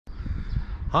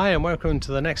Hi and welcome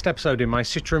to the next episode in my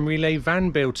Citroen Relay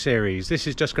van build series. This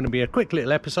is just going to be a quick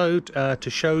little episode to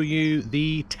show you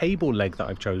the table leg that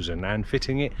I've chosen and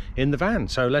fitting it in the van.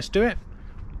 So let's do it.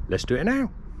 Let's do it now.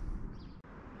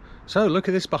 So look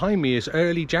at this behind me. It's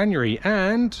early January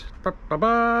and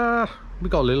we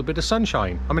got a little bit of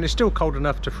sunshine. I mean, it's still cold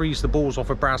enough to freeze the balls off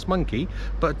a brass monkey,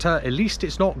 but at least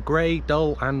it's not grey,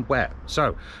 dull and wet.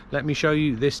 So let me show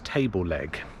you this table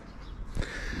leg.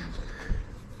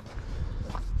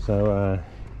 So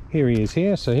here he is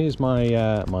here. So here's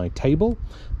my my table.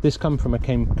 This comes from a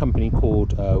company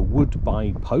called Wood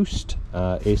by Post.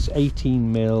 It's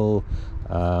 18mm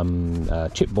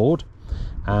chipboard,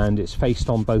 and it's faced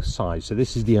on both sides. So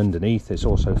this is the underneath. It's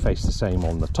also faced the same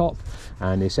on the top,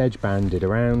 and it's edge banded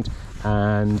around.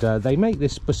 And they make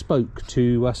this bespoke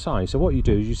to size. So what you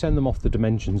do is you send them off the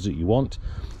dimensions that you want,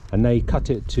 and they cut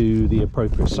it to the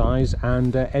appropriate size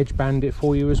and edge band it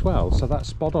for you as well. So that's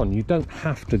spot on. You don't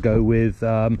have to go with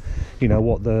you know,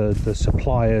 what the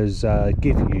suppliers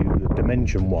give you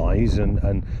dimension wise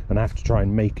and have to try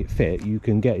and make it fit. You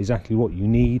can get exactly what you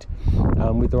need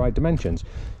with the right dimensions.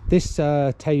 This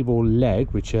table leg,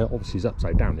 which obviously is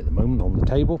upside down at the moment on the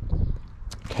table,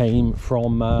 came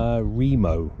from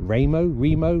Remo,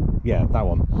 yeah, that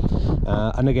one.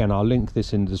 And again, I'll link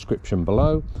this in the description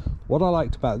below. What I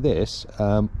liked about this,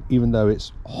 even though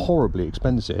it's horribly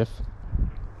expensive,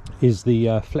 is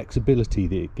the flexibility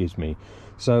that it gives me.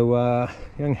 So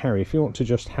young Harry, if you want to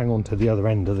just hang on to the other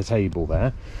end of the table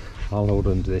there, I'll hold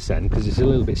on to this end because it's a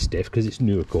little bit stiff because it's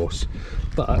new, of course,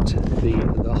 but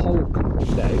the whole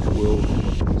leg will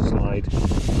slide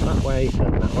that way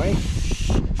and that way,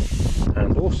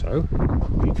 and also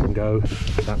you can go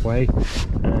that way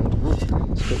and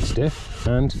it's a bit stiff,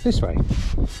 and this way,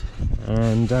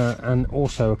 and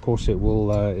also of course it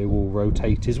will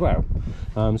rotate as well.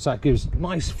 So that gives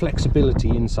nice flexibility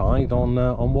inside on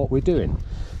what we're doing.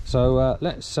 So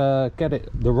let's get it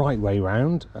the right way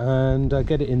round and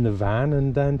get it in the van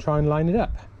and then try and line it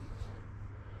up.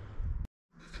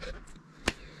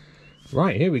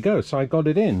 Right, here we go. So I got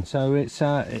it in. So it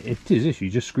is actually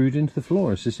just screwed into the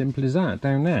floor. It's as simple as that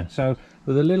down there. So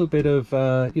with a little bit of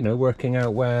you know, working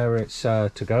out where it's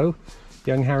to go.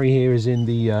 Young Harry here is in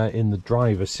the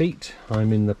driver's seat.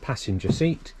 I'm in the passenger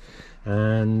seat,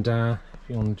 and if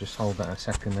you want to just hold that a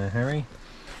second there, Harry.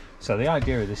 So the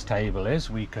idea of this table is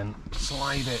we can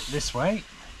slide it this way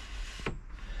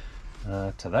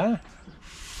to there,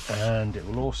 and it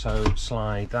will also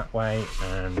slide that way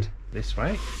and this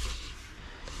way,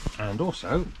 and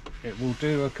also it will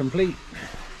do a complete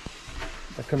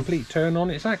turn on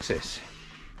its axis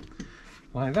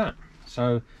like that.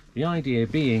 So the idea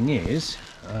being is,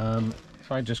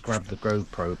 if I just grab the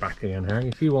GoPro back again, Harry,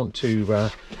 if you want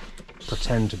to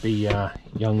pretend to be a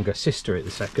younger sister at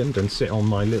the second and sit on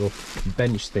my little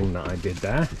bench thing that I did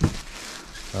there,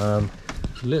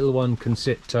 little one can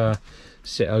sit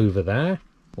over there,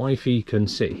 wifey can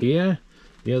sit here,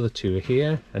 the other two are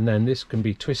here, and then this can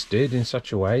be twisted in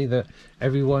such a way that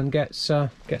everyone gets a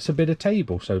bit of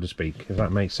table, so to speak, if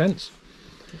that makes sense.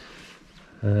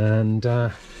 And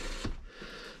for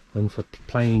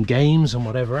playing games and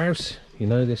whatever else, you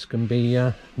know, this can be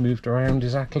moved around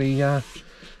exactly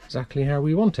how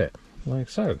we want it, like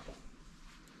so.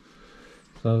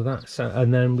 So that's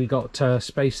and then we got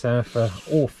space there for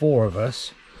all four of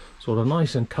us, sort of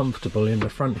nice and comfortable in the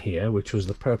front here, which was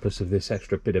the purpose of this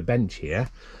extra bit of bench here,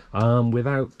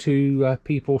 without two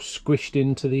people squished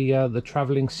into the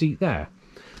travelling seat there.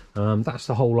 That's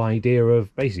the whole idea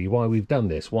of basically why we've done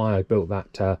this, why I built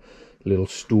that little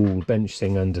stool bench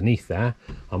thing underneath there,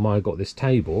 and why I got this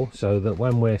table, so that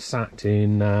when we're sat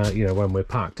in you know, when we're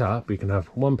parked up, we can have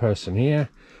one person here,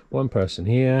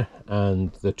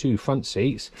 and the two front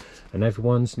seats, and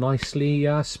everyone's nicely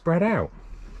spread out.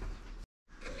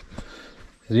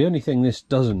 The only thing this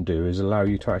doesn't do is allow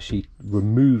you to actually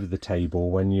remove the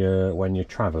table when you're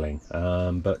traveling,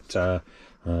 but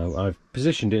I've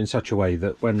positioned it in such a way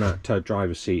that when that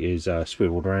driver's seat is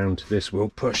swiveled around, this will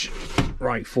push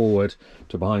right forward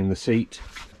to behind the seat,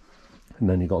 and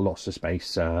then you've got lots of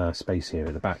space here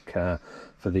at the back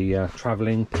for the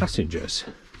travelling passengers.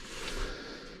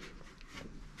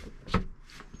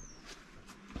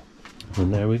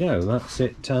 And there we go, that's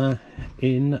it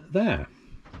in there.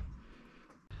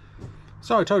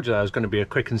 So I told you that was going to be a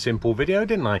quick and simple video,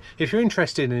 didn't I? If you're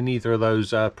interested in either of those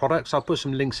products, I'll put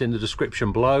some links in the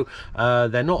description below.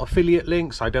 They're not affiliate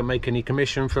links. I don't make any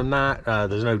commission from that.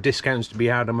 There's no discounts to be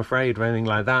had, I'm afraid, or anything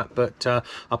like that. But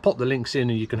I'll pop the links in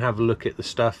and you can have a look at the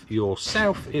stuff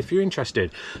yourself if you're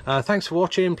interested. Thanks for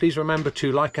watching. Please remember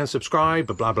to like and subscribe,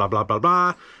 blah, blah, blah, blah,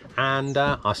 blah. And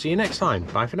I'll see you next time.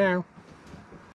 Bye for now.